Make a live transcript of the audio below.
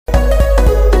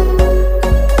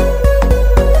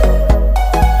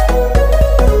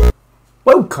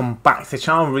welcome back to the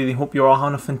channel. Really hope you're all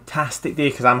having a fantastic day,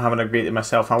 because I'm having a great day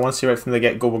myself. I want to say right from the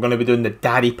get-go, we're going to be doing the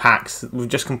daddy packs. We've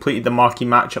just completed the marquee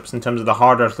matchups in terms of the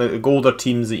harder, the golder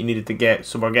teams that you needed to get,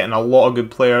 so we're getting a lot of good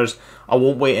players. I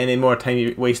won't waste any more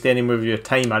of your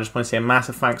time. I just want to say a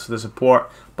massive thanks for the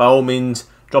support. By all means,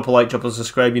 drop a like, drop a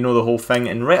subscribe, you know the whole thing,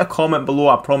 and write a comment below.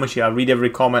 I promise you I read every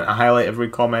comment, I highlight every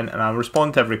comment, and I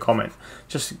respond to every comment,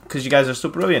 just because you guys are so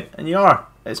brilliant, and you are.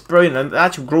 It's brilliant, and the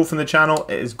actual growth in the channel,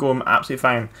 it is going absolutely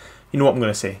fine. You know what I'm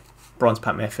going to say. Bronze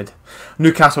pack method.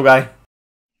 Newcastle guy.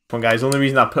 Come on guys, the only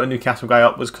reason I put a Newcastle guy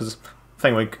up was because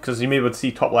you may be able to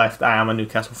see top left, I am a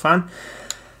Newcastle fan.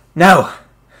 Now,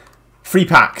 free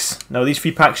packs. Now these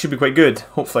free packs should be quite good,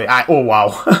 hopefully. Oh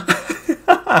wow.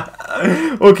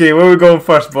 Okay, where are we going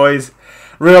first, boys?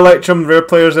 Rare Electrum, rare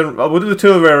players, and we'll do the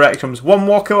two rare Electrums. One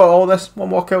walkout out of all this,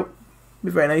 one walkout. Be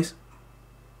very nice.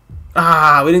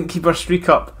 Ah, we didn't keep our streak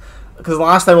up, because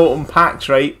last time I opened packs,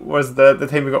 right, was the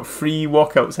time we got 3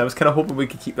 walkouts. I was kind of hoping we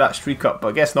could keep that streak up, but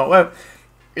I guess not. Well,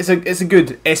 it's a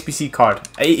good SBC card.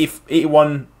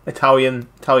 81 Italian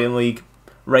League,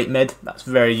 right mid. That's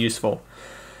very useful.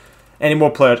 Any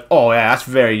more players? Oh yeah, that's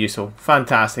very useful.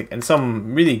 Fantastic. And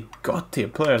some really god-tier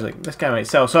players, like this guy might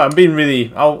sell. So I'm being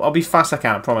really, I'll be fast I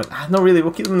can, I promise. Not really,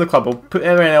 we'll keep them in the club. We'll put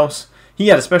everyone else. He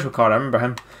had a special card, I remember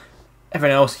him.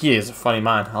 Everyone else, he is a funny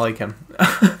man. I like him.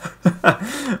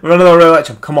 We're another Royal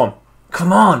Electrum. Come on.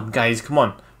 Come on, guys. Come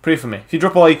on. Pray for me. If you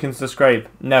drop a like and subscribe,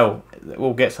 now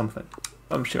we'll get something.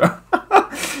 I'm sure.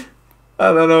 I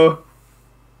don't know.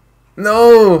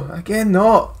 No. Again,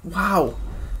 not. Wow.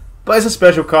 But it's a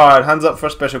special card. Hands up for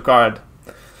a special card.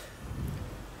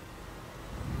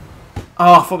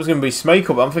 Oh, I thought it was going to be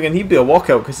Schmeichel, but I'm thinking he'd be a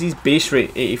walkout because he's base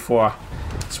rate 84.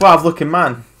 Suave looking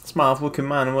man. Suave looking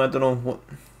man. Well, I don't know what...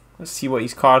 Let's see what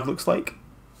his card looks like.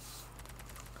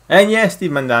 And yeah,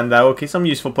 Steve Mandanda. Okay, some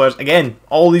useful players. Again,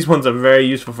 all these ones are very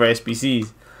useful for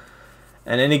SBCs.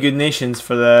 And any good nations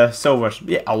for the silvers.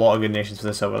 Yeah, a lot of good nations for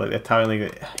the silver. Like the Italian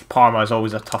League. Parma is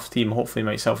always a tough team. Hopefully he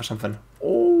might sell for something.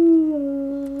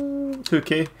 Oh,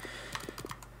 2k.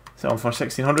 Sell him for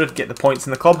 1600. Get the points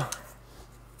in the club.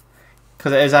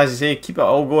 Because it is, as you say, keep it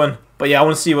all going. But yeah, I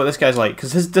want to see what this guy's like.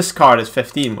 Because his discard is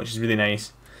 15, which is really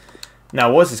nice.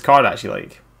 Now, what's his card actually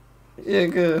like? Yeah,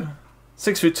 good.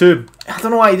 6'2". I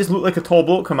don't know why he just looked like a tall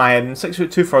bloke in my head, and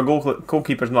 6'2" for a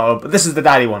goalkeeper's not up. But this is the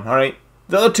daddy one, alright?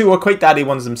 The other two are quite daddy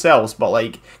ones themselves, but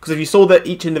like, because if you sold it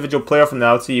each individual player from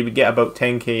the LT, you would get about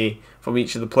 10k from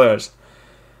each of the players.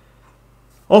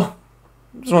 Oh,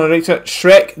 just want to write it.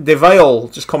 Shrek Deville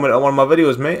just commented on one of my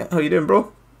videos, mate. How you doing,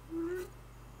 bro?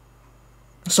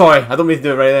 Sorry, I don't mean to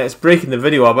do it right there. It's breaking the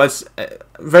video up. It's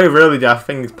very rarely do I have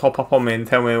things pop up on me and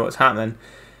tell me what's happening.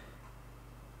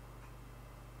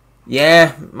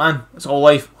 Yeah, man, it's all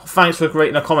life. Thanks for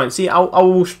writing a comment. See,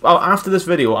 I'll after this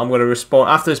video, I'm going to respond.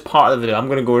 After this part of the video, I'm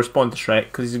going to go respond to Shrek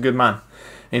because he's a good man.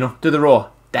 You know, do the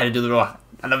raw, daddy, do the raw.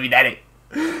 I love you, daddy.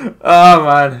 Oh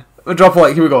man, we'll drop a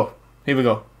like. Here we go. Here we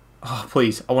go. Oh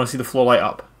please, I want to see the floor light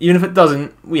up. Even if it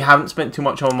doesn't, we haven't spent too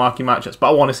much on marquee matchups, but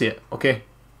I want to see it. Okay,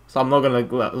 so I'm not going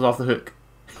to let us off the hook.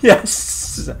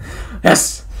 Yes,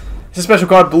 yes. It's a special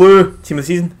card. Blue team of the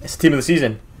season. It's the team of the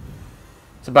season.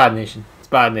 It's a bad nation.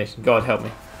 Bad nation. God help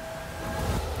me.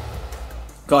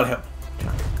 God help me.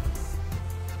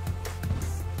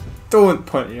 Don't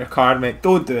point at your card, mate.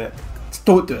 Don't do it. Just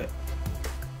don't do it.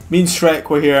 Me and Shrek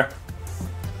were here.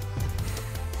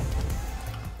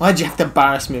 Why'd you have to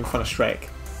embarrass me in front of Shrek?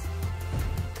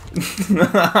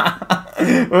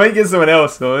 We might get someone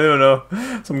else though. I don't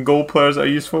know. Some goal players that are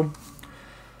useful.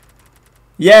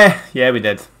 Yeah, we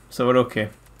did. So we're okay.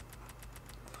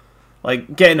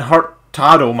 Like getting hurt,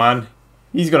 Taro, man.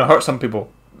 He's going to hurt some people.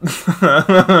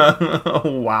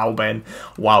 Oh, wow, Ben.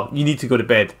 Wow, you need to go to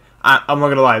bed. I'm not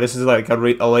going to lie, this is like a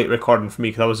late recording for me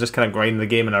because I was just kind of grinding the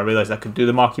game and I realised I could do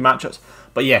the marquee matchups.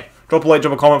 But yeah, drop a like,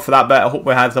 drop a comment for that bit. I hope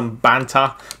we had some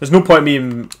banter. There's no point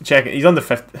in me checking. He's on the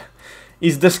 5th.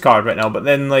 He's discard right now, but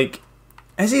then, like,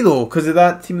 is he though? Because of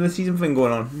that team of the season thing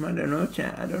going on. I don't know,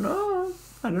 chat. I don't know.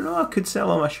 I could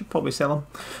sell him. I should probably sell him.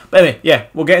 But anyway, yeah,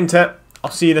 we'll get into it. I'll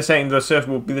see you in a second. The surf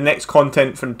will be the next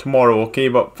content from tomorrow, okay?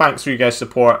 But thanks for you guys'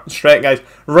 support. Shrek, guys,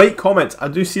 write comments. I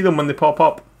do see them when they pop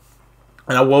up,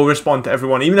 and I will respond to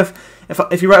everyone. Even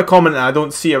if you write a comment and I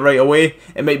don't see it right away,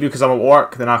 it might be because I'm at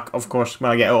work. Then of course, when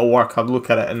I get out of work, I'll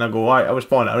look at it and I go, alright, I'll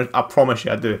respond. I promise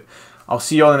you, I do. I'll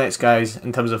see you all the next, guys.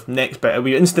 In terms of next bit, it'll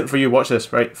be instant for you. Watch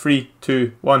this, right? 3,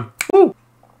 2, 1. Woo!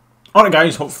 Alright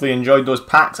guys, hopefully you enjoyed those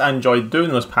packs. I enjoyed doing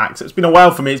those packs. It's been a while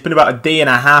for me. It's been about a day and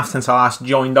a half since I last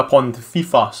joined up on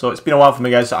FIFA. So it's been a while for me,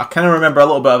 guys. So I kind of remember a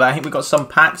little bit of it. I think we got some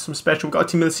packs, some special. We got a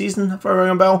team of the season, if I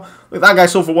ring a bell. Look, that guy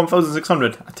sold for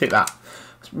 1,600. I take that.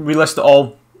 We list it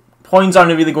all. Points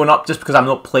aren't really going up just because I'm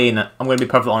not playing it. I'm going to be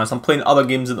perfectly honest. I'm playing other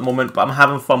games at the moment, but I'm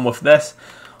having fun with this.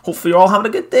 Hopefully you're all having a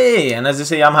good day. And as I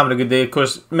say, I'm having a good day. Of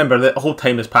course, remember, the whole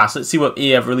time has passed. Let's see what EA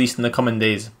have released in the coming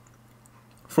days.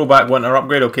 Throwback winter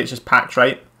upgrade. Okay, it's just packed,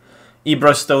 right?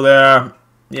 Ibra's still there.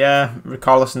 Yeah,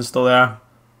 Richarlison's still there.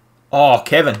 Oh,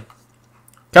 Kevin.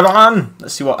 Kevin on!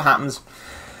 Let's see what happens.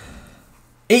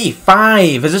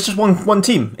 85! Is this just one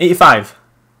team? 85.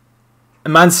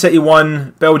 Man City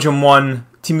 1, Belgium 1,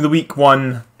 Team of the Week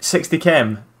 1, 60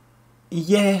 chem.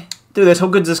 Yeah. Do this. How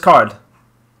good is this card?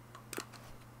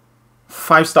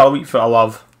 5-star weak foot I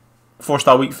love.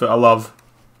 4-star weak foot I love.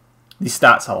 These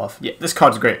stats I love. Yeah, this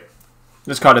card's great.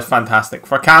 This card is fantastic.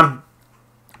 For Cam,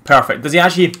 perfect. Does he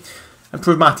actually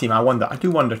improve my team? I wonder. I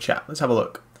do wonder, chat. Let's have a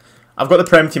look. I've got the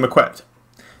Prem team equipped.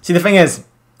 See, the thing is,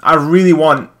 I really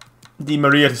want Di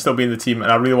Maria to still be in the team,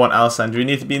 and I really want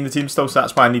Alessandrini to be in the team still, so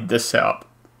that's why I need this setup.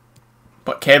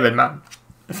 But Kevin, man,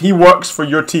 if he works for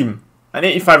your team, an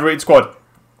 85 rated squad,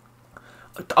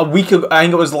 a week ago, I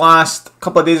think it was a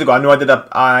couple of days ago, I know I did an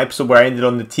episode where I ended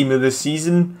on the team of the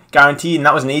season guarantee, and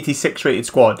that was an 86 rated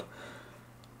squad.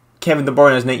 Kevin De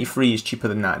Bruyne is 93, is cheaper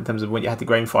than that in terms of what you had to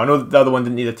grind for. I know the other one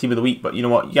didn't need a team of the week, but you know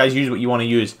what, you guys use what you want to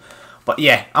use. But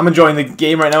yeah, I'm enjoying the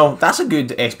game right now. That's a good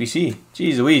SBC.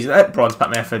 Jeez Louise. That bronze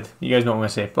pack method. You guys know what I'm going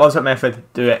to say. Bronze pack method,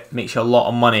 do it. Makes you a lot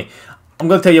of money. I'm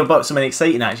going to tell you about something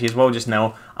exciting actually as well just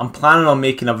now. I'm planning on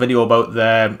making a video about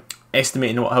the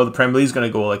estimating how the Premier League is going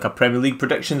to go. Like a Premier League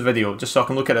predictions video. Just so I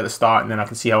can look at it at the start and then I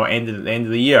can see how it ended at the end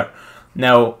of the year.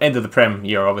 Now, end of the Prem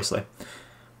year obviously.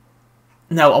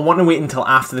 Now, I want to wait until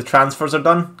after the transfers are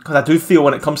done. Because I do feel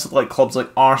when it comes to like clubs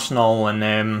like Arsenal and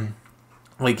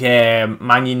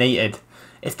Man United,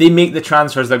 if they make the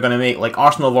transfers they're going to make, like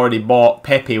Arsenal have already bought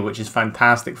Pepe, which is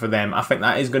fantastic for them. I think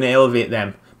that is going to elevate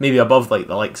them, maybe above like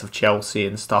the likes of Chelsea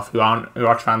and stuff who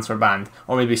are transfer banned,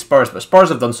 or maybe Spurs. But Spurs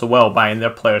have done so well buying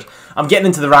their players. I'm getting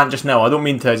into the rant just now. I don't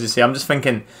mean to, as you say. I'm just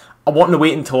thinking I want to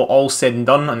wait until all's said and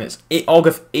done, and it's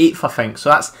August 8th, I think. So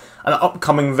that's an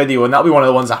upcoming video, and that'll be one of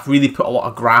the ones I've really put a lot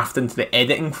of graft into the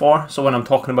editing for. So when I'm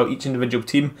talking about each individual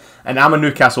team, and I'm a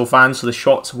Newcastle fan, so the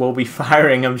shots will be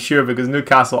firing, I'm sure, because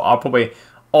Newcastle are probably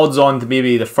odds on to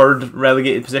maybe the third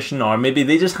relegated position, or maybe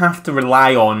they just have to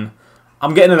rely on.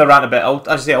 I'm getting in the rant a bit.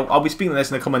 I'll be speaking to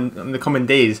this in the coming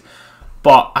days,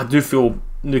 but I do feel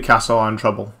Newcastle are in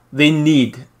trouble. They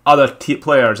need other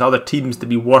players, other teams to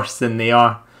be worse than they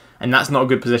are. And that's not a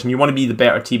good position. You want to be the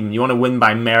better team. You want to win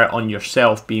by merit on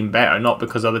yourself being better, not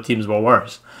because other teams were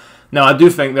worse. Now, I do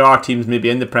think there are teams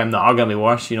maybe in the Prem that are going to be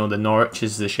worse. You know, the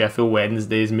Norwiches, the Sheffield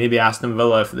Wednesdays, maybe Aston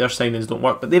Villa if their signings don't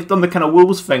work. But they've done the kind of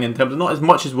Wolves thing in terms of not as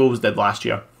much as Wolves did last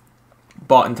year.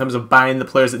 But in terms of buying the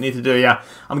players that need to do, yeah.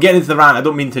 I'm getting into the rant. I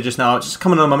don't mean to just now. It's just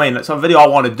coming on my mind. It's a video I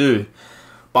want to do.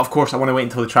 But of course, I want to wait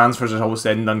until the transfers are all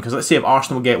said and done. Because let's say if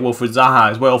Arsenal get Wilfried Zaha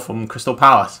as well from Crystal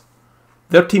Palace.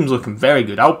 Their team's looking very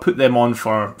good. I'll put them on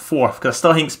for 4th because I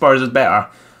still think Spurs is better.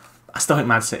 I still think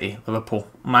Man City, Liverpool.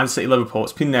 Man City, Liverpool.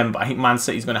 It's been them, but I think Man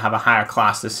City's going to have a higher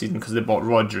class this season because they bought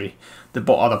Rodri. They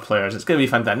bought other players. It's going to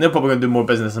be fantastic. They're probably going to do more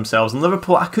business themselves. And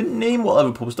Liverpool, I couldn't name what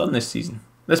Liverpool's done this season.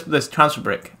 This transfer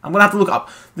break. I'm going to have to look up.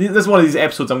 This is one of these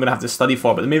episodes I'm going to have to study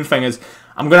for. But the main thing is,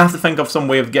 I'm going to have to think of some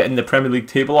way of getting the Premier League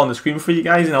table on the screen for you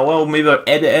guys. And I will maybe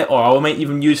edit it, or I might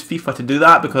even use FIFA to do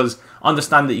that. Because I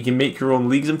understand that you can make your own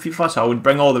leagues in FIFA. So I would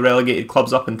bring all the relegated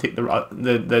clubs up and take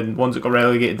the ones that got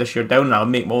relegated this year down. And I'll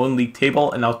make my own league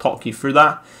table and I'll talk you through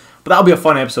that. But that'll be a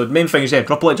fun episode. Main thing is, yeah,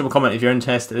 drop a like, drop a comment if you're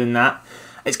interested in that.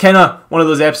 It's kind of one of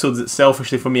those episodes that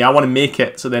selfishly for me, I want to make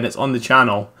it so then it's on the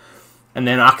channel. And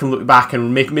then I can look back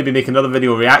and maybe make another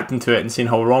video reacting to it and seeing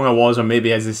how wrong I was, or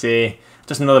maybe, as they say,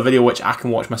 just another video which I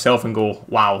can watch myself and go,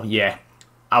 wow, yeah,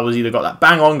 I was either got that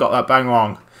bang on, got that bang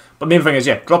wrong. But main thing is,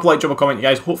 yeah, drop a like, drop a comment, you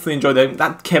guys. Hopefully enjoyed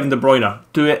that Kevin De Bruyne.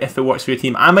 Do it if it works for your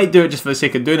team. I might do it just for the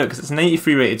sake of doing it because it's a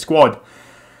 93 rated squad.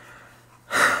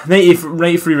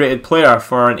 93 rated player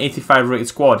for an 85 rated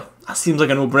squad. That seems like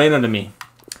a no-brainer to me.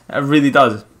 It really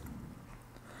does.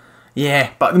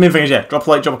 Yeah, but the main thing is, yeah, drop a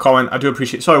like, drop a comment. I do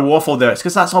appreciate it. Sorry, waffle there. It's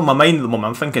because that's on my mind at the moment.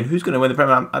 I'm thinking, who's going to win the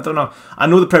Premier League? I don't know. I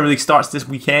know the Premier League starts this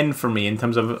weekend for me in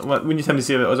terms of, when you tell me to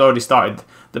say that it was already started,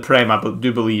 the Prem, I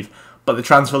do believe. But the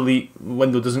transfer league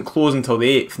window doesn't close until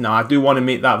the 8th. Now, I do want to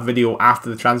make that video after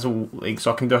the transfer league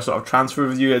so I can do a sort of transfer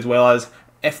review as well as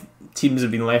if teams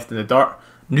have been left in the dirt.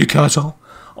 Newcastle.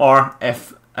 Or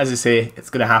if, as I say, it's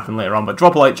going to happen later on. But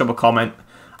drop a like, drop a comment.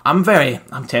 I'm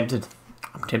tempted.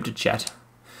 I'm tempted, chat.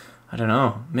 I don't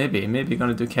know. Maybe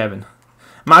gonna do Kevin.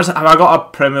 Imagine, have I got a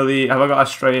Premier League? Have I got a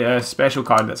straight special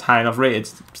card that's high enough rated?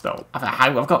 Still,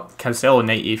 I've got Cancelo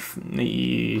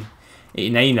 89.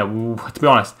 To be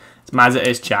honest, as mad as it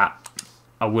is, chat,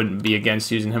 I wouldn't be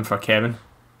against using him for Kevin.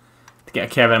 to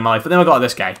get a Kevin in my life. But then I got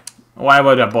this guy. Why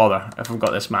would I bother if I've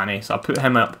got this man, eh? So I put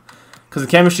him up. Because the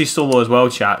chemistry's so low as well,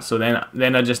 chat. So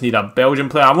then I just need a Belgian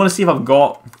player. I want to see if I've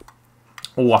got...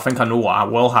 Oh, I think I know what I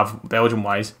will have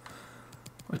Belgium-wise.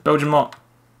 Is Belgium not...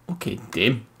 Okay,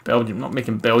 damn. Belgium, not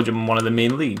making Belgium one of the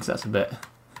main leagues. That's a bit...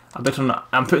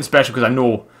 I'm putting special because I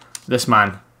know this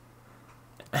man.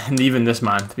 And even this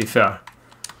man, to be fair.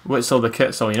 Witzel the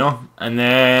Kitzel, you know? And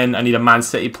then I need a Man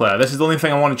City player. This is the only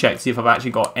thing I want to check, see if I've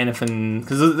actually got anything...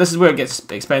 Because this is where it gets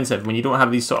expensive, when you don't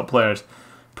have these sort of players.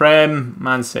 Prem,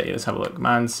 Man City, let's have a look.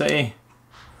 Man City.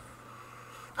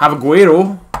 Have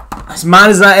Aguero. As mad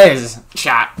as that is,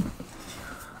 chat.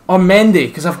 Or Mendy,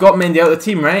 because I've got Mendy out of the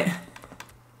team, right?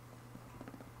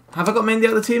 Have I got Mendy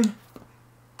out of the team?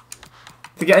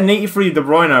 To get a 93 De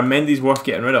Bruyne, Mendy's worth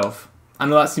getting rid of. I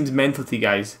know that seems mental to you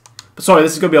guys. But sorry,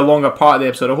 this is going to be a longer part of the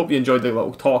episode. I hope you enjoyed the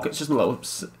little talk. It's just a little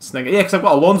snigger. Yeah, because I've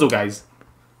got Alonso, guys.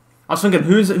 I was thinking,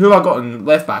 who have I got in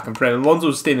left back and Prem?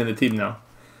 Alonso's staying in the team now.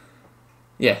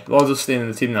 Yeah, Alonso's staying in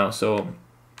the team now, so...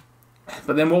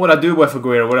 But then what would I do with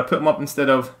Aguero? Would I put him up instead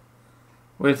of...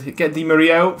 Would I get Di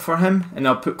Maria out for him? And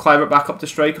I'll put Kluivert back up to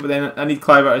striker, but then I need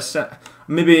Kluivert as...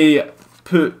 Maybe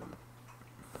put...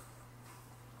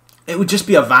 It would just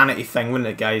be a vanity thing, wouldn't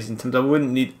it, guys? In terms of I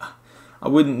wouldn't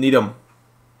need him.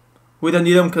 Would I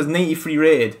need him? Because 93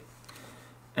 rated.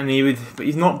 And he would... But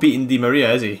he's not beating Di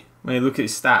Maria, is he? When you look at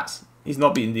his stats. He's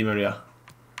not beating Di Maria.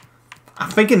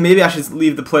 I'm thinking maybe I should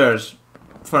leave the players...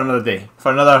 for another day,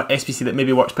 for another SBC that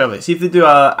maybe works perfectly. See if they do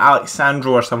a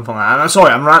Alexandro or something like that. And I'm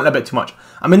sorry, I'm ranting a bit too much.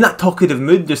 I'm in that talkative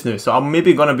mood just now, so I'm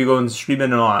maybe going to be going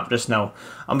streaming and all that just now.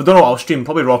 I don't know what I'll stream,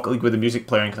 probably Rocket League with the music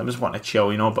playing, because I'm just wanting to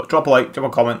chill, you know. But drop a like,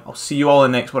 drop a comment. I'll see you all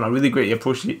in the next one. I really greatly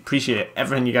appreciate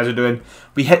everything you guys are doing.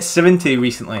 We hit 70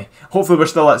 recently. Hopefully we're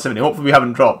still at 70. Hopefully we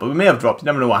haven't dropped, but we may have dropped. You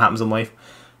never know what happens in life.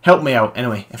 Help me out.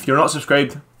 Anyway, if you're not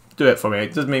subscribed, do it for me.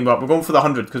 It doesn't mean what we're going for the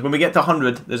 100, because when we get to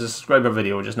 100 there's a subscriber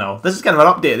video just now. This is kind of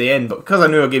an update at the end, but because I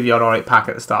knew I'd give you an alright pack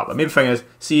at the start. But main thing is,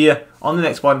 see you on the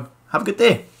next one. Have a good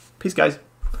day. Peace, guys.